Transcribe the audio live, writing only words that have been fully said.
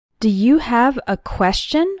Do you have a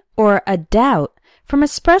question or a doubt from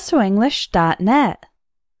EspressoEnglish.net?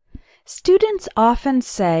 Students often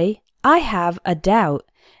say, "I have a doubt,"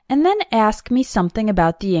 and then ask me something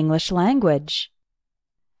about the English language.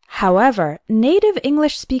 However, native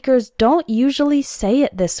English speakers don't usually say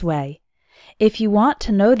it this way. If you want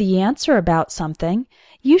to know the answer about something,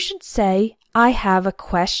 you should say, "I have a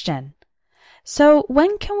question." So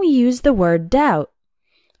when can we use the word doubt?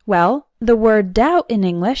 Well, the word doubt in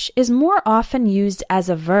English is more often used as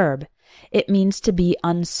a verb. It means to be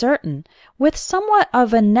uncertain, with somewhat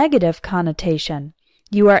of a negative connotation.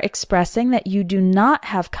 You are expressing that you do not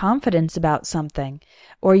have confidence about something,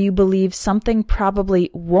 or you believe something probably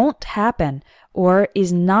won't happen or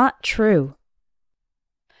is not true.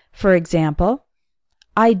 For example,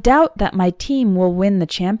 I doubt that my team will win the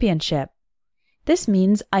championship. This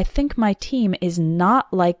means I think my team is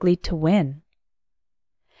not likely to win.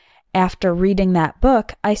 After reading that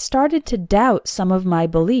book, I started to doubt some of my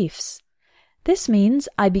beliefs. This means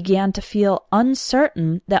I began to feel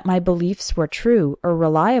uncertain that my beliefs were true or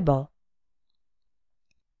reliable.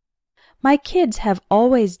 My kids have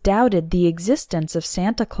always doubted the existence of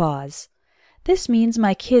Santa Claus. This means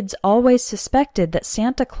my kids always suspected that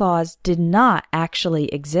Santa Claus did not actually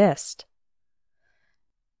exist.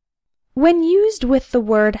 When used with the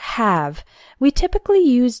word have, we typically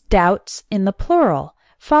use doubts in the plural,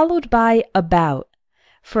 followed by about.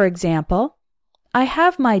 For example, I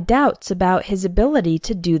have my doubts about his ability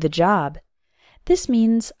to do the job. This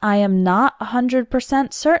means I am not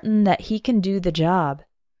 100% certain that he can do the job.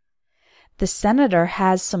 The senator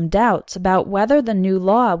has some doubts about whether the new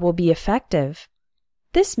law will be effective.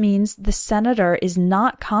 This means the senator is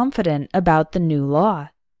not confident about the new law.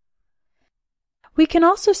 We can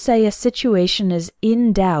also say a situation is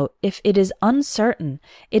in doubt if it is uncertain,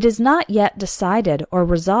 it is not yet decided or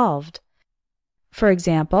resolved. For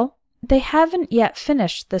example, they haven't yet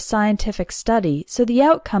finished the scientific study, so the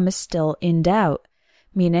outcome is still in doubt,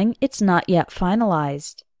 meaning it's not yet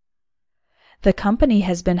finalized. The company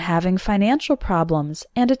has been having financial problems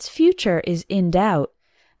and its future is in doubt,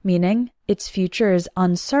 meaning its future is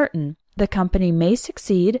uncertain. The company may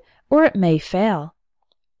succeed or it may fail.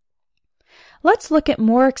 Let's look at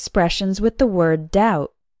more expressions with the word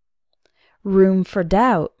doubt. Room for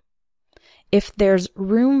doubt. If there's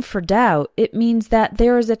room for doubt, it means that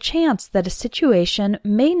there is a chance that a situation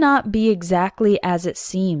may not be exactly as it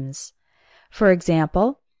seems. For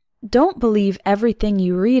example, don't believe everything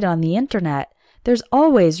you read on the internet. There's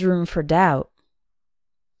always room for doubt.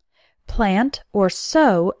 Plant or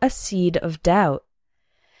sow a seed of doubt.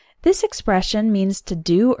 This expression means to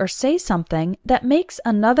do or say something that makes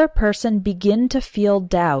another person begin to feel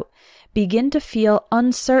doubt, begin to feel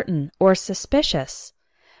uncertain or suspicious.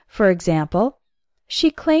 For example,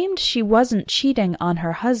 she claimed she wasn't cheating on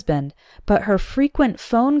her husband, but her frequent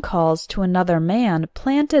phone calls to another man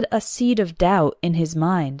planted a seed of doubt in his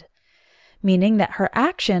mind, meaning that her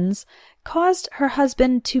actions caused her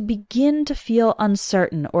husband to begin to feel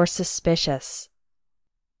uncertain or suspicious.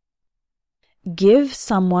 Give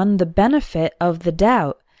someone the benefit of the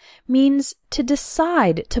doubt means to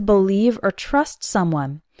decide to believe or trust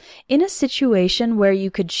someone in a situation where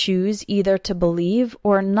you could choose either to believe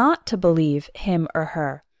or not to believe him or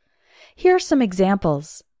her. Here are some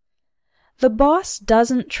examples. The boss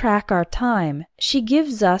doesn't track our time. She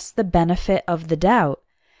gives us the benefit of the doubt.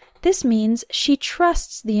 This means she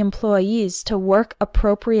trusts the employees to work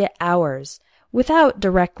appropriate hours without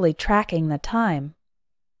directly tracking the time.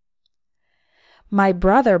 My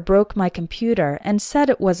brother broke my computer and said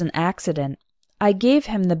it was an accident. I gave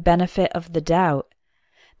him the benefit of the doubt.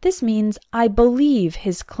 This means I believe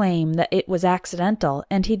his claim that it was accidental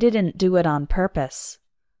and he didn't do it on purpose.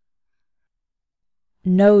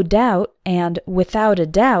 No doubt and without a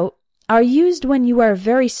doubt are used when you are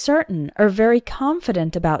very certain or very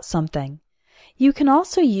confident about something. You can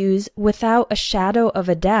also use without a shadow of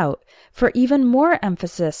a doubt for even more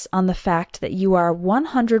emphasis on the fact that you are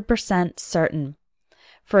 100% certain.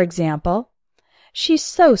 For example, she's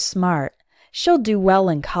so smart. She'll do well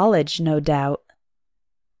in college, no doubt.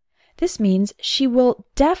 This means she will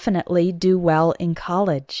definitely do well in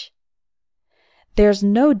college. There's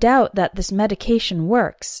no doubt that this medication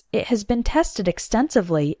works. It has been tested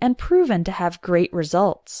extensively and proven to have great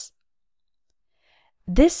results.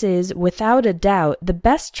 This is, without a doubt, the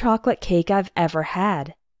best chocolate cake I've ever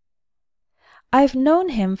had. I've known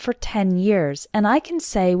him for 10 years, and I can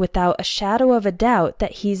say without a shadow of a doubt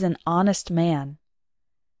that he's an honest man.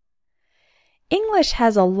 English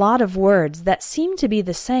has a lot of words that seem to be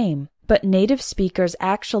the same, but native speakers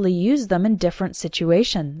actually use them in different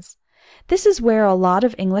situations. This is where a lot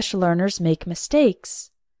of English learners make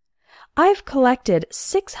mistakes. I've collected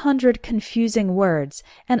 600 confusing words,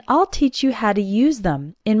 and I'll teach you how to use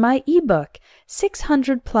them in my ebook,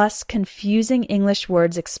 600 Plus Confusing English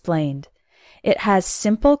Words Explained. It has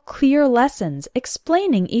simple, clear lessons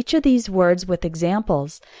explaining each of these words with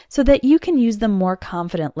examples so that you can use them more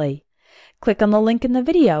confidently. Click on the link in the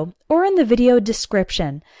video or in the video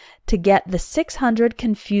description to get the 600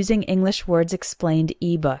 Confusing English Words Explained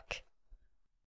ebook.